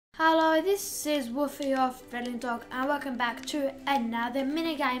Hello, this is Woofy of Friendly Dog and welcome back to another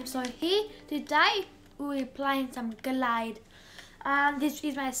minigame. So here today we're playing some Glide. This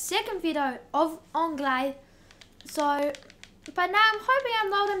is my second video on Glide. So but now I'm hoping I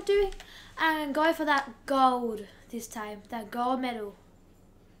know what I'm doing and go for that gold this time, that gold medal.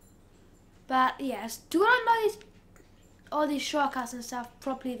 But yes, do I know all these shortcuts and stuff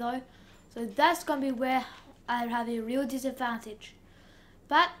properly though? So that's gonna be where I have a real disadvantage.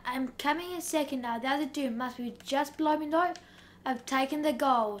 But I'm coming in second now. The other dude must be just below me. Nope, I've taken the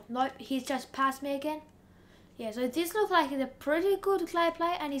gold. Nope, he's just passed me again. Yeah, so this looks like he's a pretty good Glide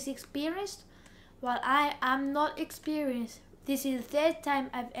player and he's experienced. While I am not experienced. This is the third time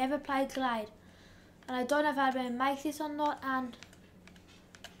I've ever played Glide. And I don't know if I'm going to make this or not. And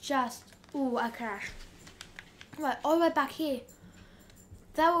just, ooh, I crashed. Right, all the way back here.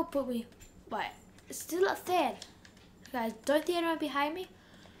 That will put me, wait, still at third. Guys, don't see anyone behind me.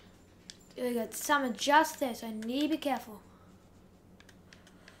 We got someone just there, so I need to be careful.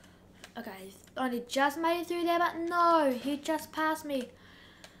 Okay, only just made it through there, but no, he just passed me.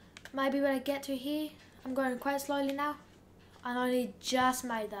 Maybe when I get to here, I'm going quite slowly now. I only just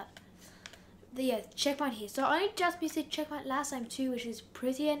made that. Yeah, checkpoint here. So I only just missed the checkpoint last time too, which is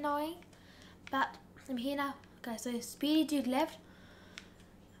pretty annoying. But I'm here now. Okay, so Speedy dude left.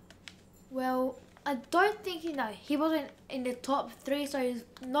 Well, I don't think, he wasn't in the top 3, so he's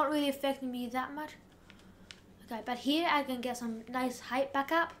not really affecting me that much. Okay, but here I can get some nice height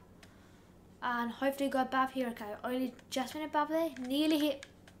back up. And hopefully go above here. Okay, only just went above there, nearly hit.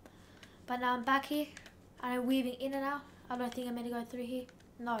 But now I'm back here, and I'm weaving in and out. I don't think I'm meant to go through here.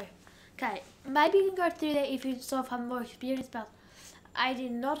 No. Okay, maybe you can go through there if you sort of have more experience, but I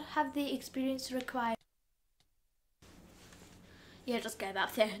did not have the experience required. Yeah, just go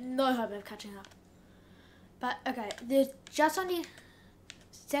back there. No hope of catching up. But okay, there's just on the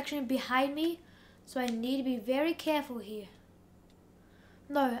section behind me, so I need to be very careful here.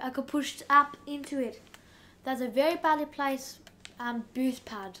 No, I could push up into it. That's a very badly placed boost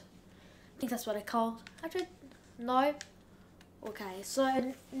pad. I think that's what I called. Actually, no. Okay, so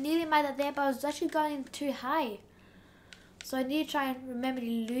I nearly made that there, but I was actually going too high. So I need to try and remember to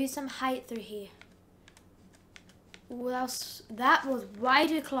lose some height through here. Ooh, that was way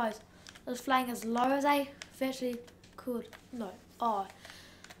too close. I was flying as low as I eventually could. No. Oh.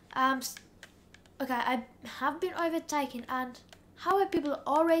 Okay, I have been overtaken, and how are people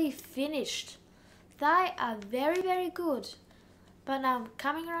already finished? They are very, very good. But now I'm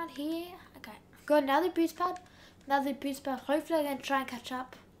coming around here. Okay, got another boost pad. Another boost pad. Hopefully I can try and catch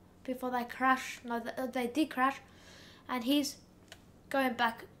up before they crash. No, they did crash. And he's going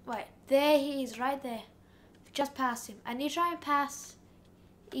back. Wait, there he is, right there. Just past him. I need to try and pass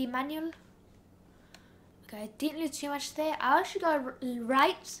Emmanuel. Okay, I didn't lose too much there. I'll actually go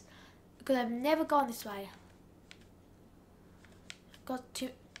right because I've never gone this way. Got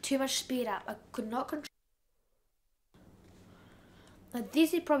too much speed up. I could not control. Now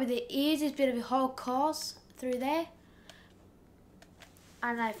this is probably the easiest bit of the whole course through there.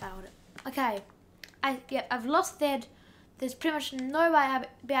 And I found it. Okay. I've lost third. There's pretty much no way I'll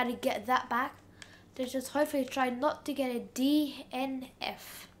be able to get that back. Let's just hopefully try not to get a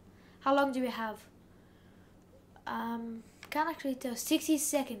DNF. How long do we have? Can't actually tell. 60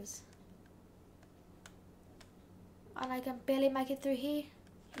 seconds. And I can barely make it through here.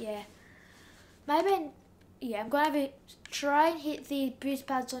 Yeah. Maybe, yeah, I'm going to try and hit the boost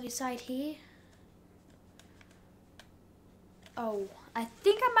pads on the side here. Oh, I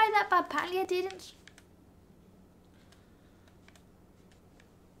think I made that, but apparently I didn't.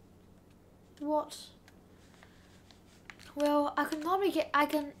 What? Well, I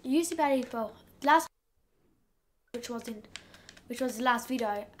can use the battery for which was the last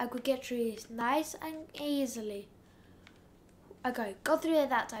video. I could get through this nice and easily. Okay, got through it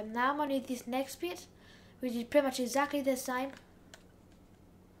that time. Now I'm on this next bit, which is pretty much exactly the same.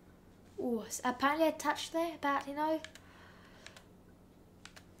 Ooh, apparently I touched there, but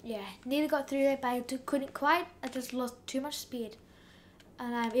yeah, nearly got through there, but I couldn't quite. I just lost too much speed.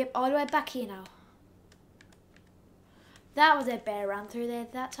 And I'm all the way back here now. That was a better run through there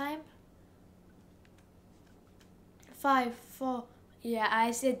that time. 5, 4. Yeah, I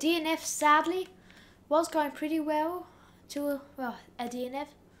said DNF sadly. Was going pretty well to, a DNF.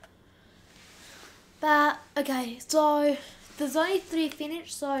 But, okay, so there's only 3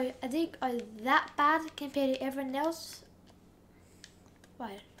 finished, so I think I'm that bad compared to everyone else.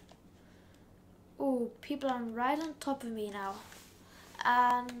 Wait. Oh, people are right on top of me now.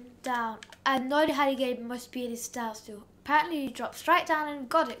 And down. I know how to get my speed is style still. Apparently you drop straight down and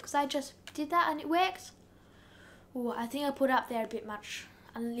got it because I just did that and it works. Oh, I think I put up there a bit much.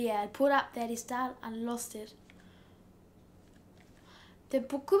 And yeah, I pulled up there this time and lost it. There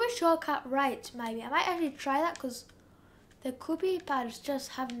could be shortcut right, maybe. I might actually try that because there could be, but I just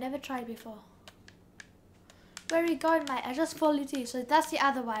have never tried before. Where are you going, mate? I just followed you. So that's the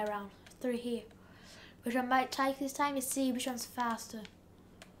other way around, through here. Which I might take this time to see which one's faster.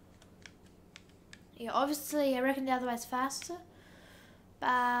 Yeah, obviously I reckon the other way's faster.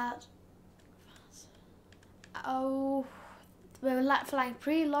 But oh, we're like flying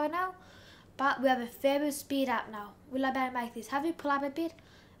pretty low now, but we have a fair bit of speed up now. We'll about make this. Have we pull up a bit?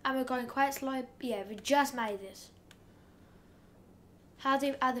 And we're going quite slow. Yeah, we just made this. How's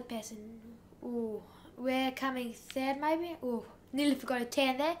the other person? Ooh, we're coming third maybe. Ooh, nearly forgot a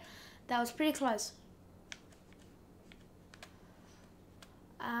 10 there. That was pretty close.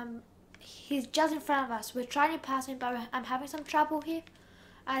 He's just in front of us. We're trying to pass him, but I'm having some trouble here.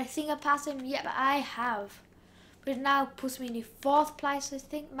 I think I passed him. Yeah, but I have. Which now puts me in the 4th place, I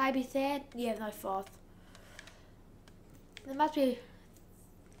think. Maybe 3rd. Yeah, no, 4th. There must be a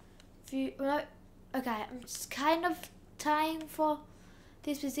few. No, okay, I'm just kind of tying for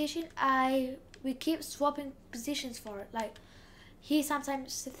this position. We keep swapping positions for it. Like, he's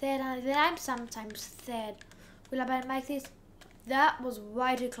sometimes 3rd, and then I'm sometimes 3rd. Will I better make this? That was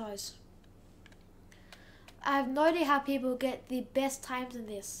way too close. I have no idea how people get the best times in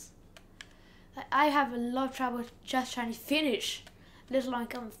this. Like, I have a lot of trouble just trying to finish, let alone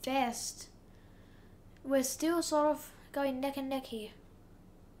come first. We're still sort of going neck and neck here.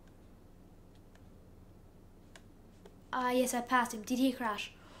 Yes, I passed him. Did he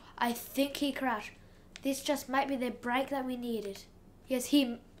crash? I think he crashed. This just might be the break that we needed. Yes,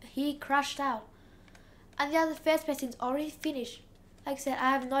 he crashed out. And the other first person's already finished. Like I said,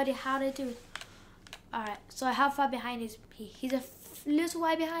 I have no idea how they do it. Alright, so how far behind is he? He's a little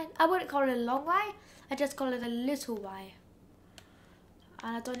way behind. I wouldn't call it a long way. I just call it a little way.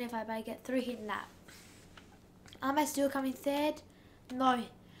 And I don't know if I might get through hitting that. Am I still coming 3rd? No.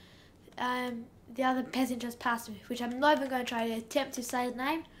 The other person just passed me, which I'm not even going to try to attempt to say his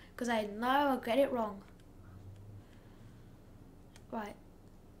name because I know I'll get it wrong. Right.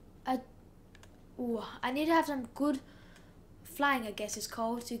 I need to have some good flying, I guess it's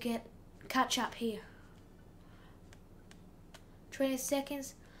called, to catch up here. 20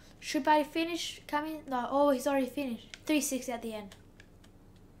 seconds. Should I finish coming? No, oh, he's already finished. 360 at the end.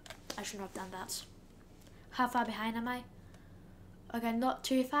 I should not have done that. How far behind am I? Okay, not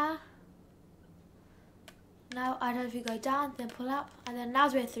too far. Now, I don't know if you go down, then pull up, and then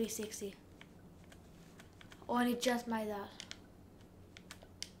now's we're 360. Only just made that.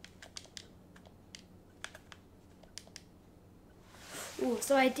 Ooh,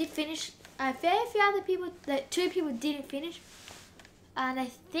 so I did finish. A very few other people, like 2 people didn't finish. And I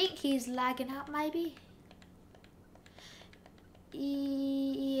think he's lagging out maybe.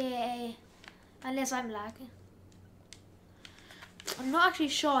 Yeah. Unless I'm lagging. I'm not actually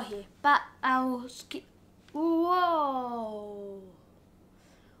sure here, but I'll skip. Whoa.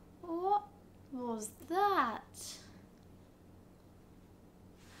 What was that?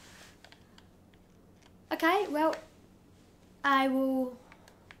 Okay, well, I will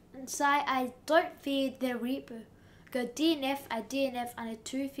say I don't fear the Reaper. Go DNF, a DNF and a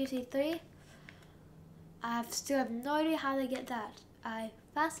 253. I still have no idea how they get that. I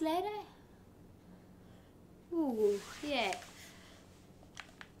fast later. Ooh, yeah.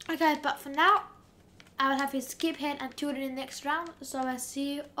 Okay, but for now, I will have to skip ahead and tune in the next round. So I'll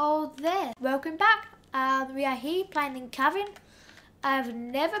see you all there. Welcome back. We are here playing in Cabin. I've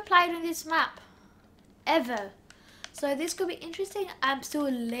never played on this map, ever. So this could be interesting. I'm still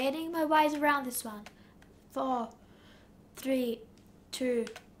learning my ways around this one. 4, 3, 2,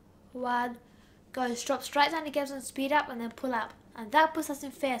 1. Go. Drop straight down to get some speed up and then pull up. And that puts us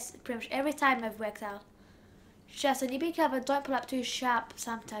in first pretty much every time I've worked out. Just need to be careful, don't pull up too sharp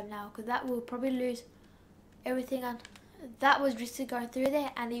sometime now, because that will probably lose everything on. That was risky going through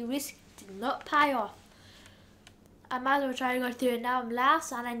there, and the risk did not pay off. I might as well try to go through it now. I'm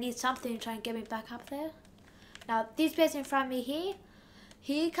last, and I need something to try and get me back up there. Now, this person in front of me here,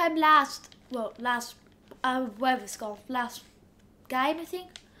 he came last, well, whatever it's called, last game, I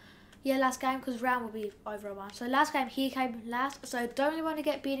think. Yeah, last game, because round will be over a one. So last game, he came last, so don't really want to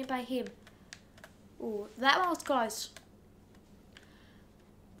get beaten by him. Ooh, that one was close.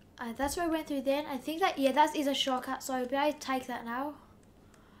 That's where I went through then. I think that, yeah, that is a shortcut, so I'll be able to take that now.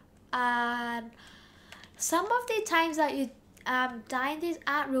 And some of the times that you die in these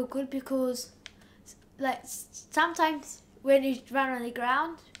aren't real good because, like, sometimes when you run on the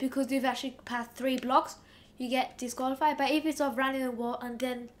ground, because you've actually passed 3 blocks, you get disqualified. But if it's of running the wall and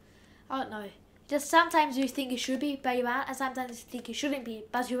then, I don't know, Just sometimes you think you should be, but you aren't, and sometimes you think you shouldn't be,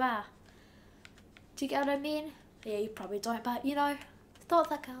 but you are. Do you get what I mean? Yeah, you probably don't, but you know, thought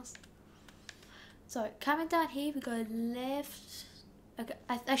that counts. So coming down here, we go left. Okay,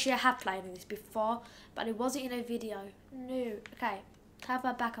 actually I have played this before, but it wasn't in a video. No. Okay, how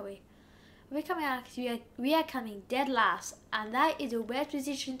far back are we? We're coming out because we are coming dead last, and that is a weird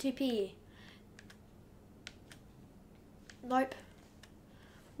position to be. Nope.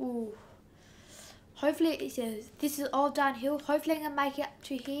 Ooh. Hopefully it says this is all downhill. Hopefully I can make it up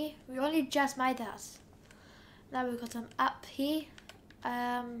to here. We only just made that. Now we've got some up here.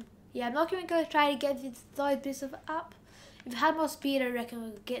 Yeah, I'm not going to go try to get those bits of up. If I had more speed, I reckon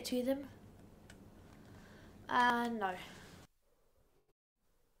we'll get to them. No.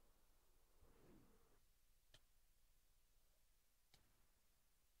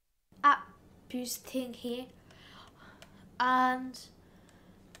 Up boost thing here. And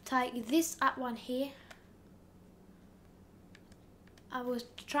take this up one here. I was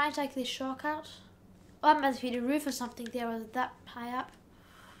trying to take this shortcut. Oh, I must be the roof or something there, was that high up.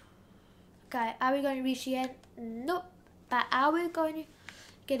 Okay, are we going to reach the end? Nope. But are we going to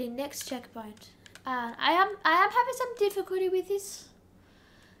get the next checkpoint? And I am having some difficulty with this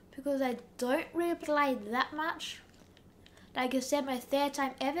because I don't really play that much. Like I said, my third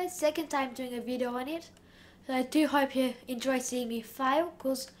time ever, second time doing a video on it. So I do hope you enjoy seeing me fail,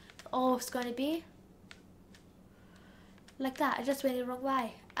 because all it's going to be like that. I just went the wrong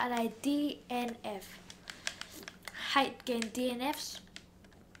way and I DNF. Hate getting DNFs.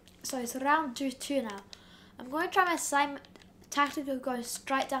 So it's round 2 now. I'm going to try my same tactic of going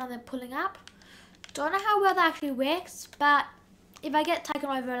straight down and then pulling up. Don't know how well that actually works, but if I get taken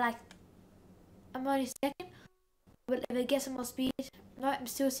over, like, I'm only second. But if I get some more speed, no, I'm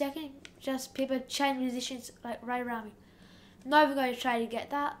still second. Just people change positions like right around me. Not even going to try to get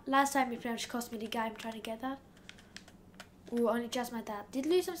that. Last time it pretty much cost me the game trying to get that. Ooh, only just my dad. Did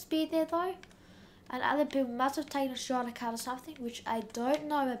lose some speed there though. And other people must have taken a shortcut or something, which I don't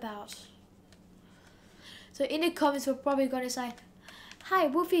know about. So in the comments, we're probably going to say, "Hi,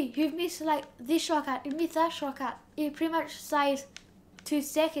 Woofy, you've missed like this shortcut, you've missed that shortcut." It pretty much says 2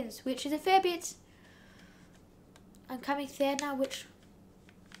 seconds, which is a fair bit. I'm coming third now, which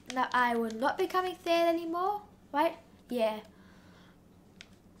now I will not be coming third anymore, right? Yeah.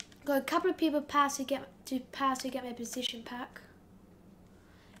 Got a couple of people pass to get my position back.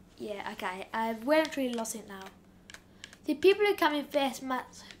 Yeah, okay. I've well and truly lost it now. The people who come in first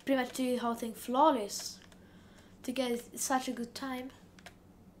must pretty much do the whole thing flawless to get such a good time.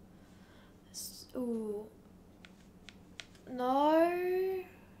 Ooh. No.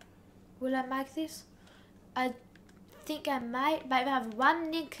 Will I make this? I think I might, but if I have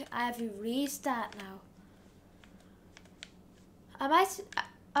one nick, I have to restart now.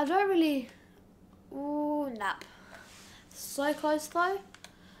 I don't really. Ooh, nah. So close though.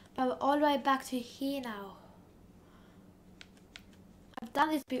 But we're all the way back to here now. I've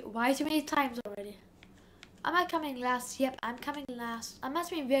done this bit way too many times already. Am I coming last? Yep, I'm coming last. I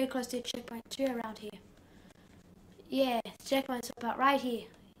must be very close to checkpoint 2 around here. Yeah, checkpoint's about right here.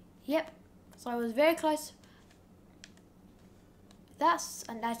 Yep, so I was very close. That's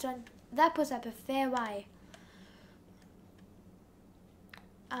a nice one. That puts up a fair way.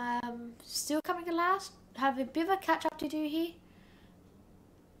 Still coming last. Have a bit of a catch up to do here.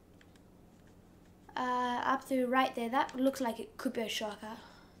 Up to right there, that looks like it could be a shortcut.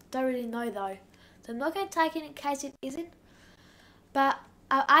 Don't really know though, so I'm not going to take it in case it isn't. But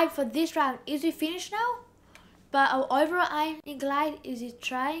our aim for this round is to finish now, but our overall aim in Glide is to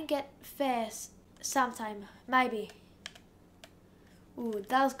try and get first sometime, maybe. Ooh,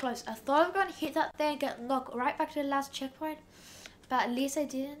 that was close. I thought I was going to hit that there and get knocked right back to the last checkpoint, but at least I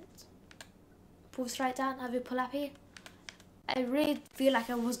didn't. Pull straight down, have a pull up here. I really feel like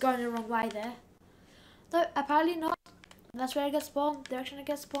I was going the wrong way there. No, apparently not. That's where I get spawned. Direction I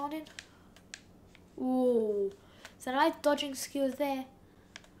get spawned in. Ooh. So nice dodging skills there.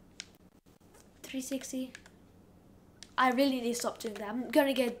 360. I really need to stop doing that. I'm going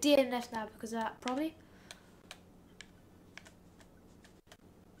to get DNF now because of that, probably.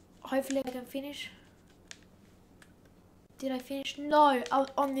 Hopefully I can finish. Did I finish? No, I was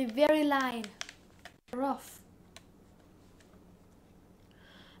on the very line. Rough.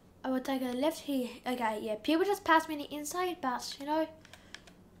 I will take a left here. Okay, yeah, people just passed me on the inside, but you know.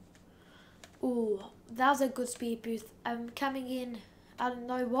 Ooh, that was a good speed boost. I'm coming in, I don't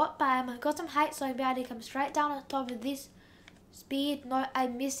know what, but I got some height, so I'll be able to come straight down on top of this speed. No, I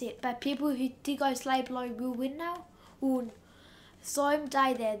miss it, but people who did go slightly below will win now. Ooh, saw him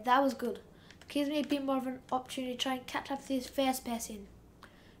die there. That was good. Gives me a bit more of an opportunity to try and catch up to this first person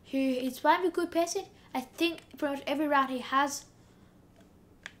who is one of a good person. I think pretty much every round he has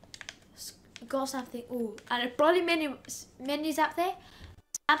got something. Oh, and probably many up there.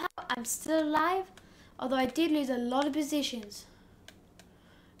 Somehow I'm still alive, although I did lose a lot of positions.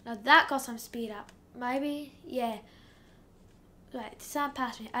 Now that got some speed up. Maybe, yeah. Right, sound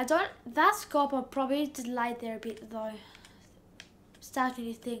past me. That scope will probably delayed there a bit though. Starting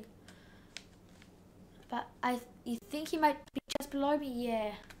to think. But you think he might be just below me?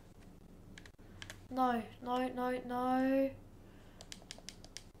 Yeah. No.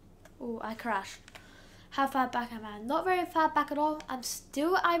 Oh, I crashed. How far back am I? Not very far back at all. I'm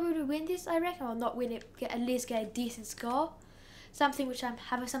still able to win this, I reckon. Or not win it, at least get a decent score. Something which I'm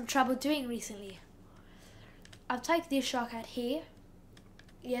having some trouble doing recently. I'll take this shortcut here.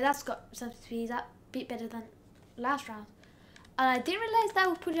 Yeah, that's got some speed up. Bit better than last round. And I didn't realise that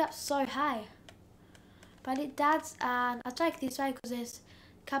would put it up so high. But it does. And I'll take this way because there's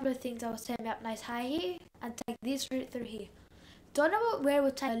a couple of things that will set me up nice high here. And take this route through here. Don't know where it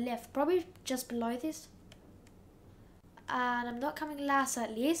will take left. Probably just below this. And I'm not coming last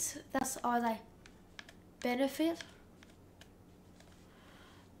at least. That's all I benefit.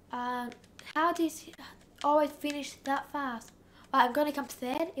 How did he always finish that fast? Well, I'm gonna come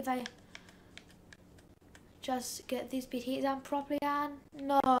third if I just get this bit here done properly. And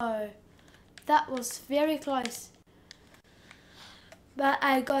no, that was very close. But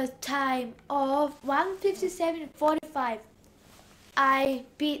I got a time of 1:57.45. I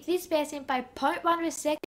beat this person by 0.1 of a second.